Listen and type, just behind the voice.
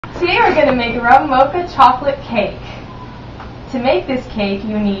Today we're going to make rum mocha chocolate cake. To make this cake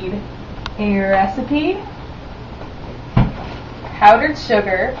you need a recipe, powdered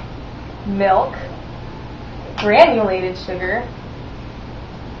sugar, milk, granulated sugar,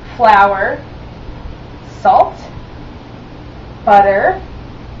 flour, salt, butter,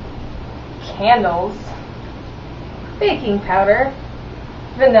 candles, baking powder,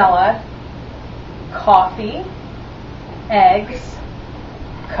 vanilla, coffee, eggs,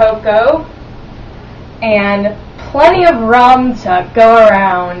 cocoa, and plenty of rum to go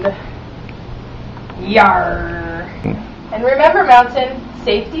around. Yar! And remember, Mountain,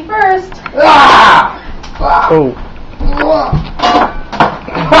 safety first. Ah! Oh.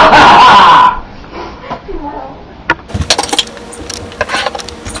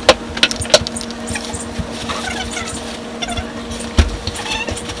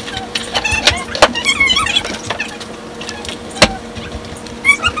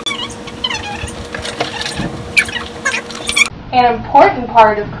 An important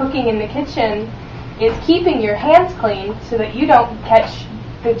part of cooking in the kitchen is keeping your hands clean so that you don't catch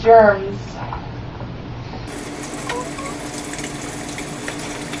the germs.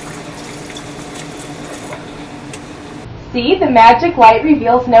 See, the magic light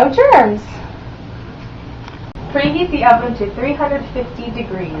reveals no germs. Preheat the oven to 350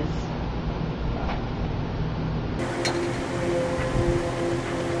 degrees.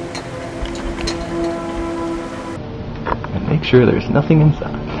 And make sure there's nothing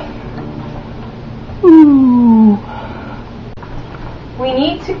inside. Ooh. We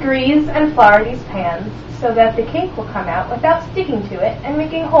need to grease and flour these pans so that the cake will come out without sticking to it and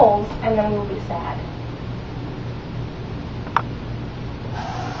making holes, and then we'll be sad.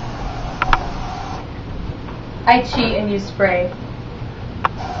 I cheat and use spray.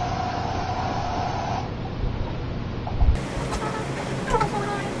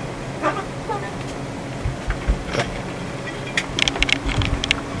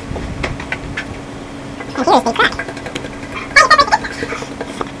 Here's the crack.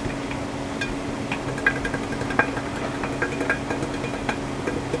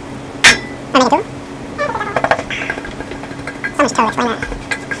 So much toilet, why not?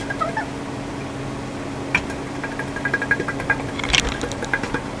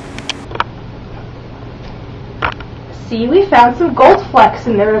 See, we found some gold flecks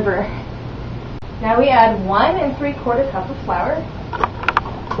in the river. Now we add 1 3/4 cup of flour.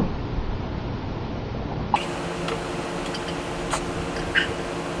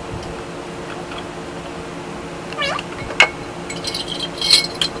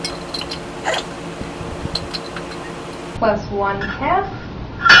 Plus 1/2.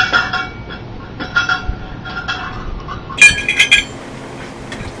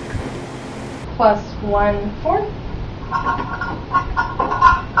 Plus 1/4.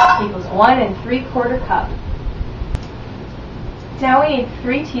 Equals 1 3/4 cup. Now we need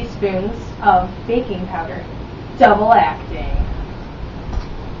 3 teaspoons of baking powder, double acting.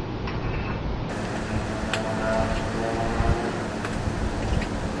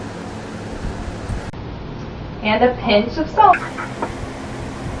 And a pinch of salt.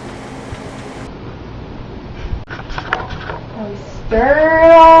 And we stir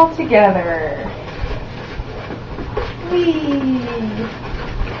it all together. Whee!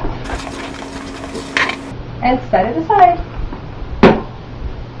 And set it aside.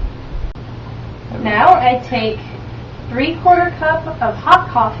 Now I take 3/4 cup of hot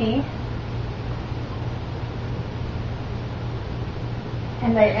coffee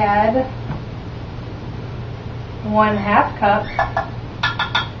and I add 1/2 cup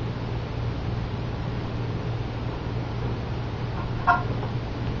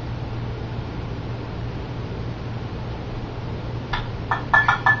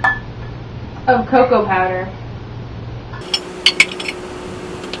of cocoa powder.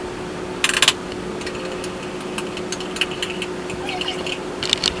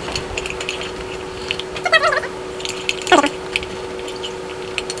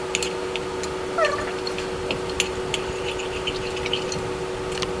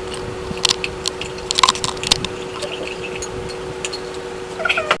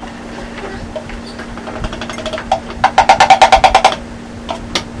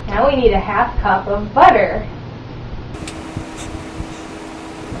 Now we need 1/2 cup of butter.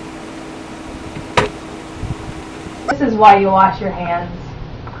 This is why you wash your hands.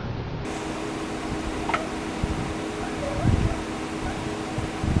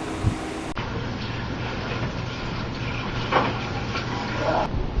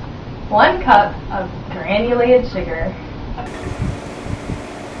 One cup of granulated sugar. 1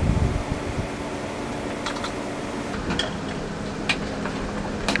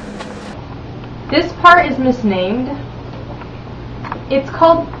 This part is misnamed. It's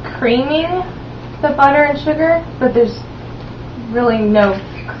called creaming the butter and sugar, but there's really no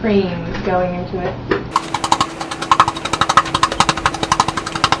cream going into it.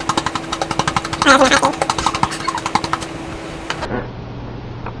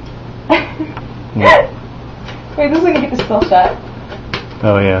 Wait, this is gonna get the still shot.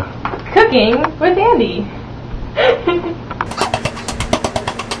 Oh yeah. Cooking with Andy.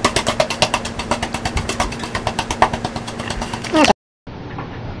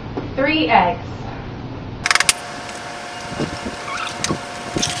 3 eggs.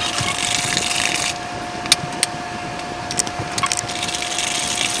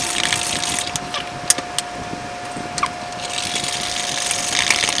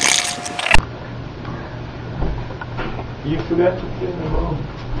 You forgot to get them all.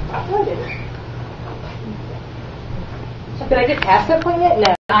 I did. Did I get past that point yet?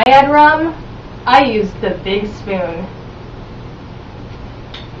 No. I add rum. I used the big spoon.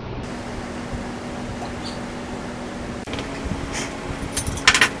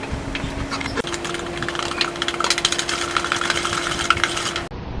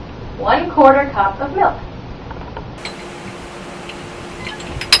 One-quarter cup of milk.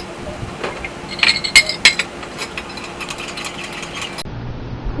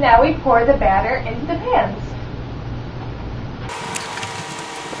 Now we pour the batter into the pans.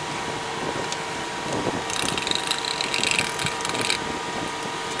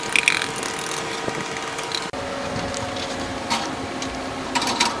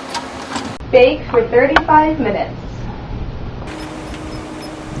 Bake for 35 minutes.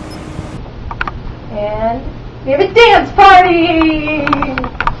 And we have a dance party!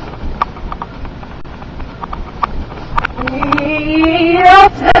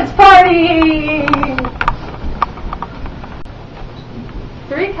 Dance party!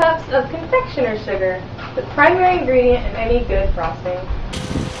 3 cups of confectioner's sugar, the primary ingredient in any good frosting.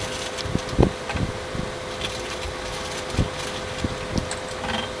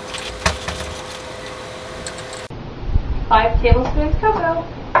 5 tablespoons cocoa.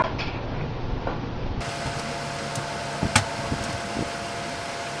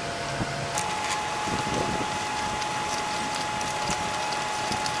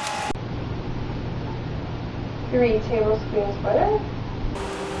 Three tablespoons butter.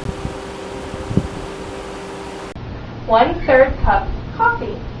 1/3 cup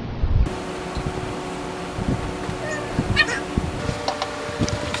coffee.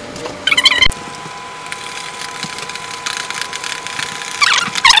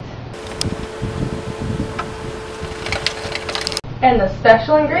 And the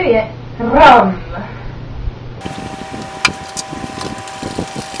special ingredient, rum.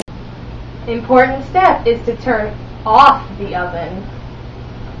 Important step is to turn off the oven.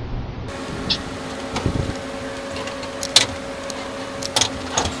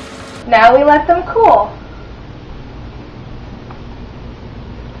 Now we let them cool.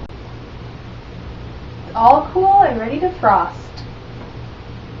 It's all cool and ready to frost.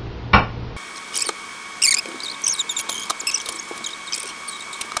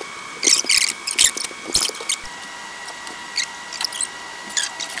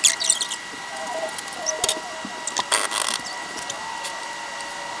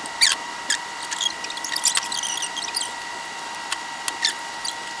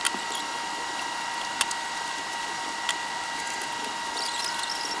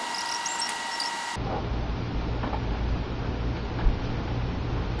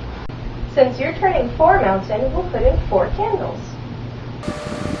 Since you're turning 4 mountain, we'll put in 4 candles.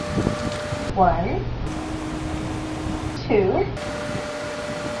 1, 2,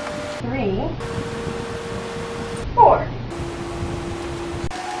 3, 4.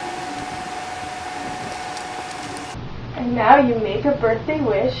 And now you make a birthday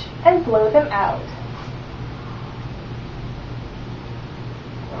wish and blow them out.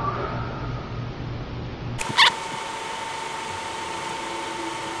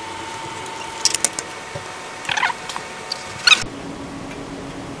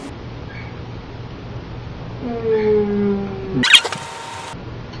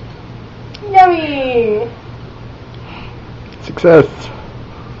 Yummy! Success!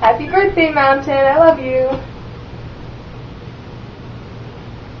 Happy birthday, Mountain! I love you!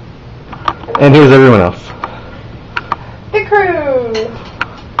 And here's everyone else. The crew!